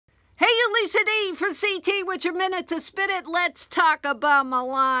Hey, Lisa D for CT with your minute to spit it. Let's talk about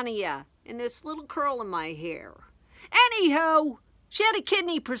Melania and this little curl in my hair. Anyhow, she had a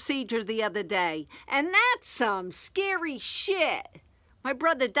kidney procedure the other day, and that's some scary shit. My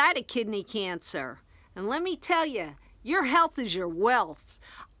brother died of kidney cancer, and let me tell you, your health is your wealth.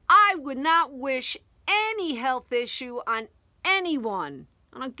 I would not wish any health issue on anyone.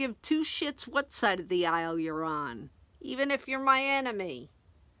 I don't give two shits what side of the aisle you're on, even if you're my enemy.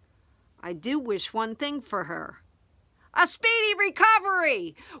 I do wish one thing for her. A speedy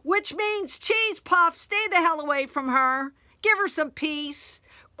recovery, which means cheese puffs, stay the hell away from her. Give her some peace,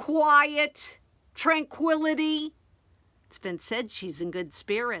 quiet, tranquility. It's been said she's in good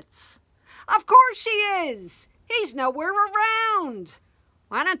spirits. Of course she is. He's nowhere around.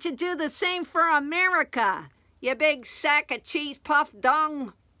 Why don't you do the same for America, you big sack of cheese puff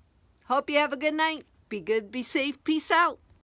dung? Hope you have a good night. Be good, be safe, peace out.